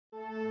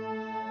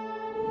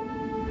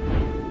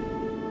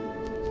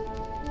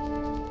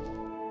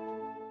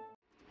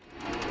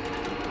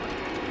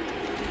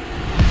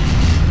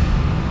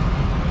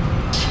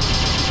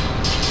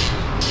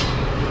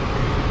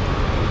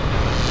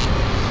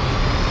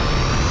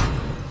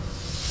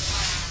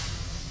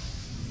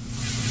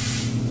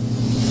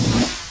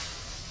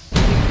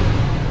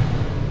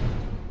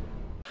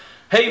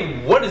Hey,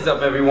 what is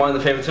up everyone,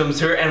 TheFamousFilms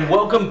here, and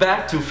welcome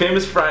back to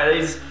Famous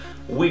Fridays,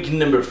 week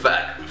number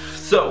 5.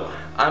 So,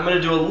 I'm going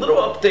to do a little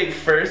update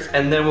first,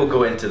 and then we'll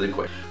go into the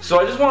question.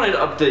 So I just wanted to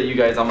update you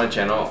guys on my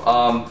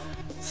channel.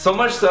 So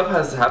much stuff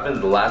has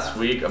happened last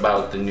week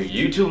about the new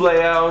YouTube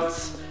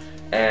layouts,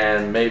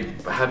 and maybe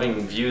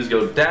having views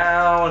go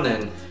down,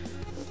 and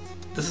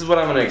this is what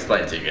I'm going to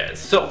explain to you guys.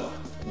 So,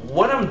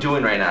 what I'm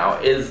doing right now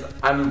is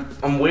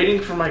I'm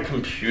waiting for my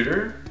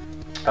computer.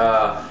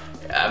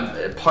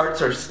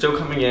 Parts are still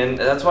coming in.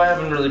 That's why I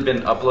haven't really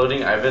been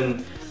uploading. I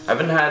haven't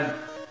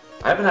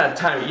had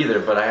time either,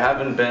 but I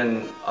haven't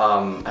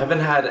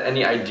had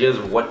any ideas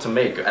of what to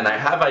make. And I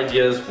have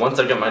ideas once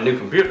I get my new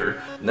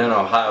computer, and then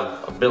I'll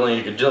have a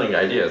billion gajillion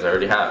ideas I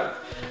already have.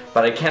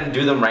 But I can't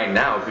do them right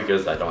now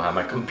because I don't have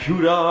my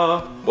computer.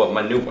 Well,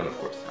 my new one, of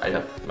course. I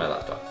have my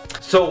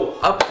laptop. So,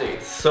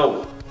 updates.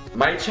 So,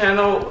 my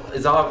channel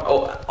is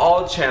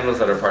all channels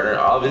that are partnered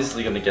are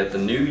obviously going to get the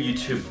new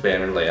YouTube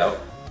banner layout.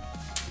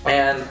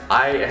 And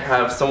I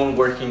have someone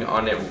working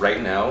on it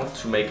right now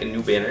to make a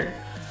new banner,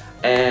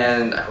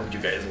 and I hope you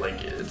guys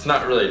like it. It's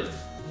not really,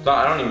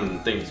 I don't even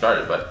think it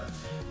started, but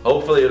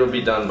hopefully it'll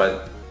be done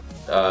by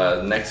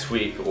next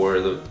week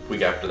or the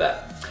week after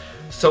that.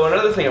 So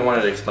another thing I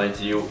wanted to explain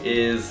to you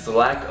is the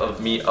lack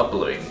of me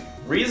uploading.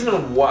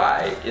 Reason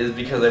why is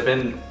because I've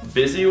been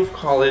busy with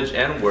college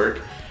and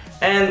work,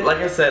 and like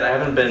I said, I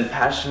haven't been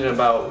passionate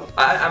about,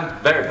 I'm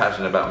very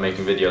passionate about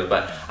making videos,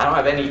 but I don't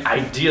have any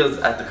ideas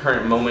at the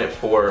current moment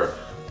for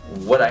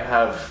what I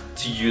have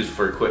to use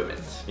for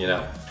equipment, you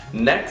know.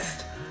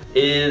 Next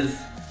is,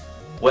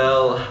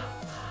 well,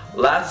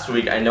 last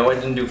week I know I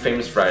didn't do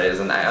Famous Fridays,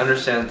 and I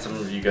understand some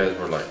of you guys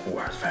were like,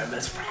 where's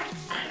Famous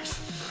Fridays?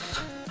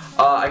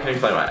 I can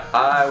explain why.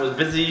 I was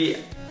busy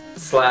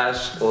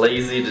 /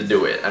 lazy to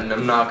do it, and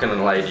I'm not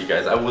gonna lie to you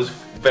guys, I was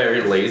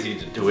very lazy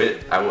to do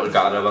it. I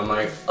got up, I'm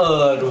like,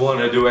 I don't want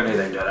to do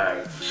anything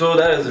today. So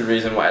that is the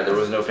reason why there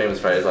was no Famous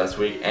Fridays last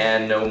week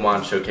and no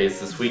Mon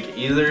Showcase this week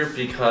either,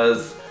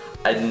 because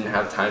I didn't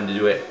have time to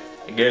do it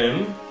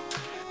again.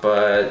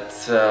 But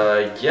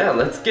yeah,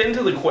 let's get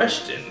into the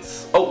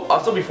questions. Oh,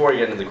 also before I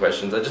get into the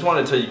questions, I just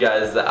want to tell you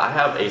guys that I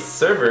have a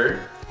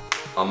server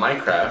on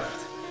Minecraft.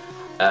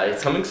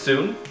 It's coming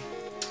soon.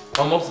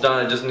 Almost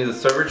done. I just need the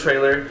server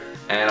trailer,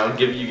 and I'll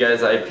give you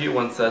guys IP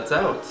once that's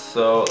out.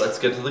 So let's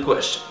get to the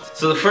questions.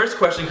 So the first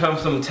question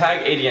comes from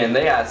Tag80, and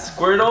they ask,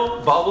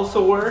 Squirtle,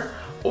 Bulbasaur,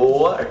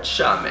 or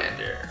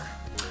Charmander?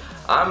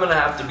 I'm gonna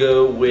have to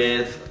go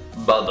with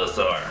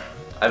Bulbasaur.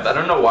 I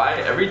don't know why.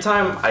 Every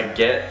time I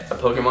get a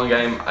Pokemon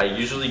game, I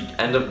usually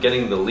end up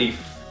getting the leaf,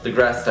 the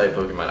grass type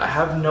Pokemon. I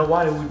have no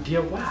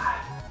idea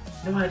why.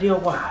 No idea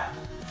why.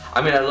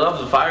 I mean, I love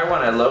the fire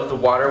one, I love the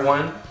water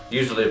one,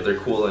 usually if they're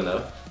cool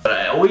enough. But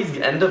I always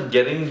end up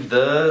getting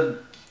the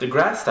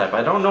grass type.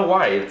 I don't know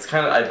why. It's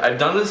kind of, I've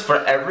done this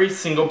for every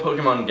single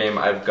Pokemon game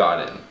I've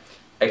gotten,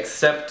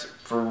 except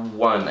for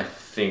one. I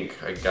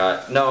think I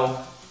got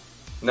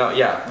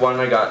one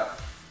I got.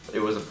 It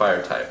was a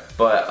fire type,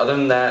 but other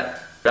than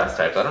that, grass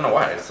types. I don't know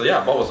why. So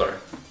yeah, Bulbasaur.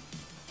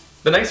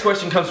 The next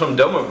question comes from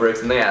Domo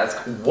Bricks, and they ask,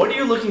 what are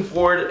you looking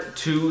forward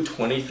to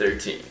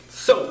 2013?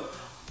 So,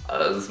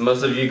 as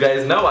most of you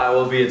guys know, I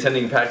will be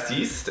attending PAX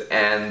East,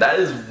 and that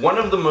is one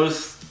of the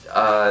most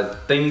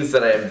things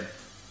that I'm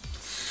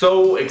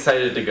so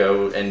excited to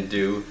go and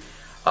do.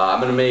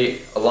 I'm gonna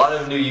meet a lot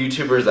of new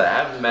YouTubers that I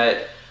haven't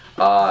met,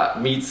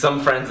 meet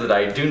some friends that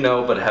I do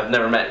know but have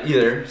never met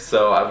either,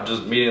 so I'm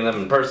just meeting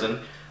them in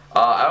person.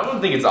 I don't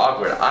think it's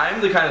awkward.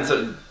 I'm the kind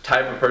of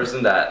type of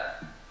person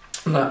that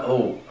I'm not,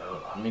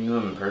 I'm meeting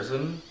them in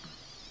person?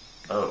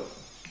 Oh,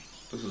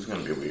 this is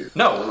gonna be weird.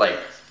 No, like,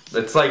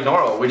 it's like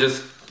normal. We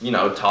just, you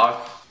know,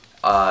 talk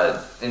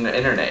in the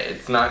internet.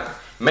 It's not,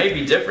 it may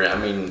be different. I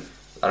mean,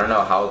 I don't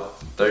know how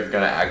they're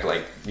gonna act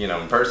like, you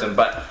know, in person,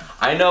 but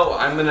I know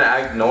I'm gonna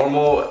act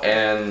normal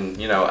and,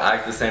 you know,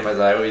 act the same as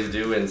I always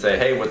do and say,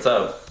 hey, what's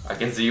up? I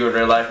can see you in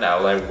real life now,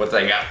 like, what's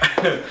hang out?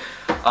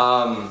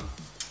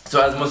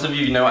 So as most of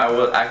you know,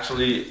 I'm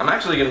actually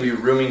gonna be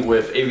rooming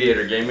with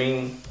Aviator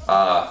Gaming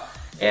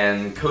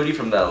and Cody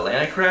from the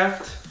Atlanta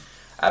Craft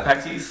at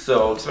PAX East,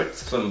 so expect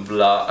some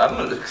vlog. I'm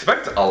gonna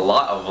expect a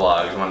lot of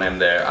vlogs when I'm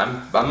there.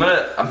 I'm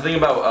thinking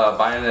about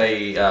buying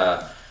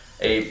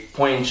a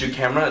point-and-shoot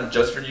camera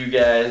just for you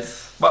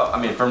guys. Well, I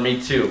mean for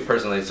me too,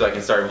 personally, so I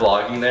can start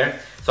vlogging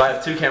there. So I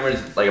have 2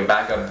 cameras, like a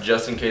backup,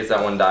 just in case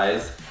that one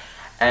dies.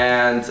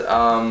 And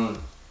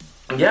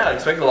yeah, I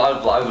expect a lot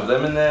of vlogs with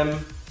them in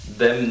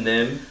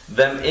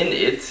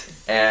it,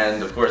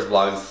 and of course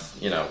vlogs,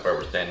 you know, where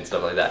we're standing and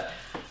stuff like that.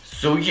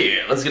 So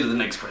yeah, let's get to the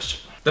next question.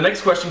 The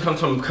next question comes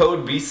from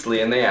Code Beastly,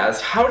 and they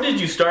ask, how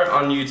did you start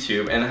on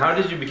YouTube, and how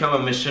did you become a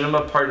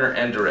machinima partner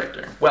and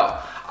director?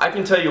 Well, I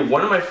can tell you,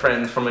 one of my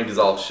friends from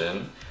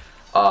Exaltation,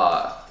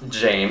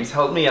 James,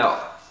 helped me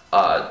out,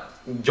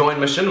 join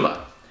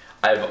Machinima.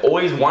 I've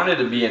always wanted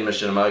to be in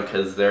Machinima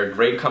because they're a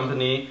great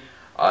company.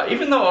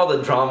 Even though all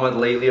the drama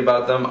lately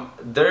about them,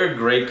 they're a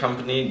great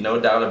company, no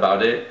doubt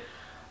about it.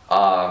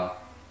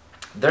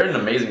 They're an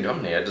amazing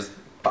company.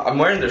 I'm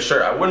wearing their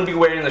shirt. I wouldn't be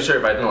wearing the shirt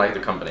if I didn't like the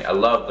company. I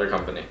love their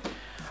company.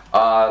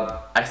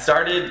 I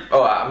started,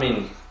 oh, I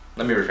mean,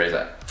 let me rephrase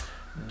that.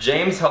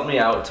 James helped me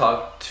out,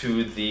 talk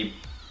to the,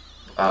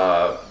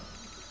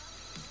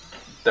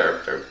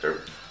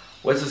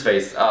 what's his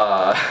face?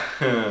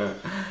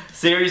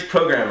 Series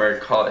programmer,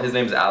 his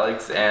name's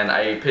Alex, and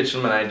I pitched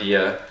him an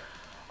idea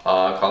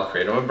called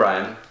Creative with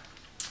Brian.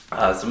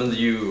 Some of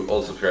you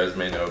old subscribers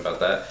may know about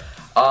that.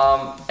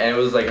 And it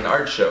was like an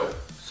art show.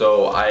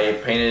 So I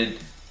painted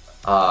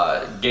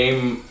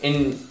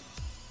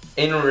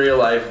in real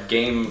life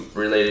game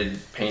related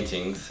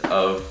paintings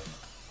of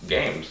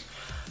games.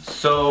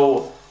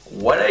 So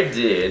what I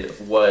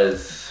did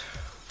was,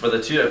 for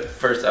the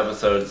first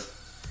episodes,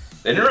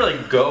 they didn't really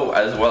go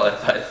as well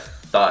as I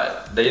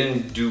thought. They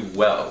didn't do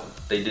well.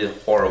 They did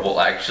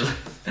horrible, actually.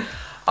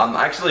 I'm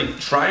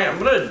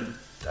gonna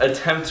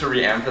attempt to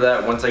reamp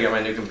that once I get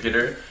my new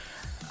computer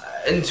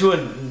into a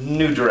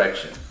new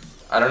direction.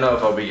 I don't know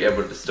if I'll be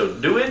able to still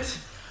do it,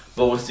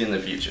 but we'll see in the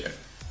future.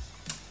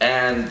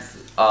 And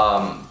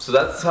so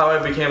that's how I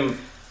became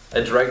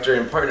a director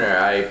and partner.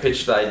 I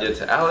pitched the idea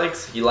to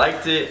Alex, he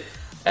liked it,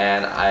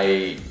 and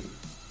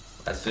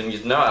as soon as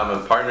you know, I'm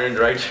a partner and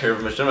director of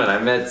Machinima. I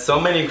met so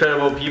many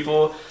incredible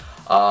people,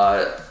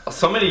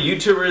 so many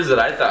YouTubers that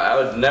I thought I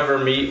would never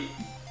meet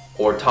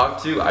or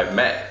talk to, I've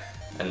met.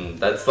 And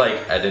that's like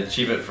an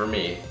achievement for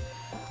me,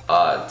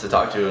 to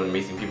talk to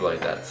amazing people like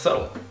that.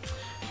 So,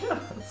 yeah,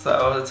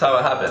 that's how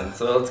it happened.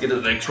 So let's get to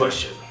the next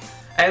question.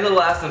 And the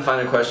last and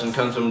final question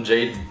comes from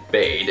Jade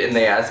Bade, and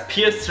they ask,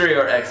 PS3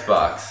 or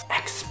Xbox?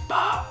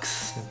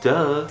 Xbox,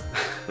 duh.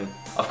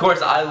 Of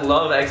course, I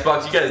love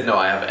Xbox. You guys know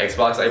I have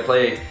Xbox. I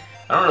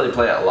don't really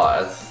play it a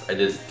lot, as I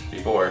did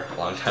before, a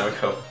long time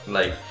ago.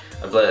 Like,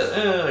 I play it,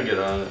 I get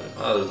on,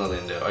 oh, there's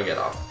nothing to do, I get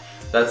off.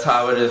 That's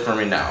how it is for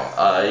me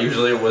now.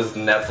 Usually it was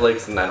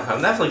Netflix, and I don't have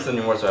Netflix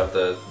anymore, so I have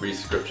to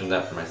re-subscription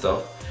that for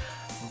myself.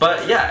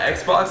 But yeah,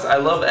 Xbox, I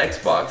love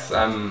Xbox.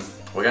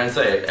 What can I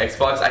say?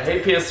 Xbox, I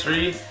hate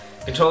PS3.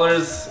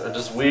 Controllers are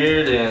just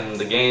weird, and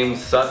the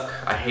games suck.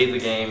 I hate the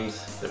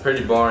games. They're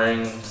pretty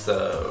boring,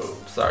 so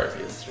sorry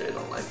PS3, I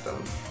don't like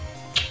them.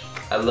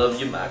 I love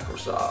you,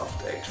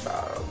 Microsoft,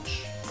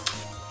 Xbox.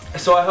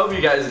 So I hope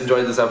you guys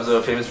enjoyed this episode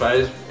of Famous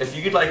Fridays. If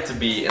you'd like to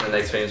be in the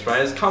next Famous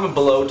Fridays, comment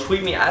below,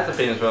 tweet me at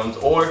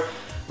TheFamousFilms, or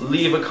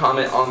leave a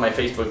comment on my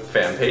Facebook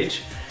fan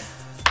page.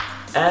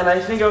 And I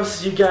think I'll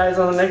see you guys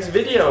on the next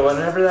video,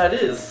 whenever that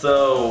is.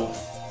 So,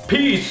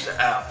 peace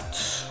out.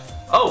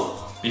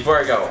 Oh, before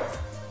I go,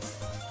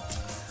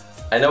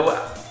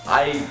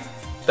 I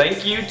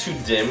thank you to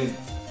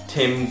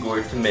Tim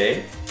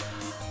Gourtame.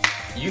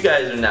 You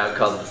guys are now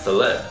called the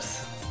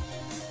celebs.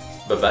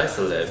 Bye-bye,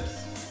 celebs.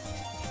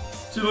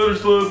 See you later,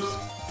 celebs.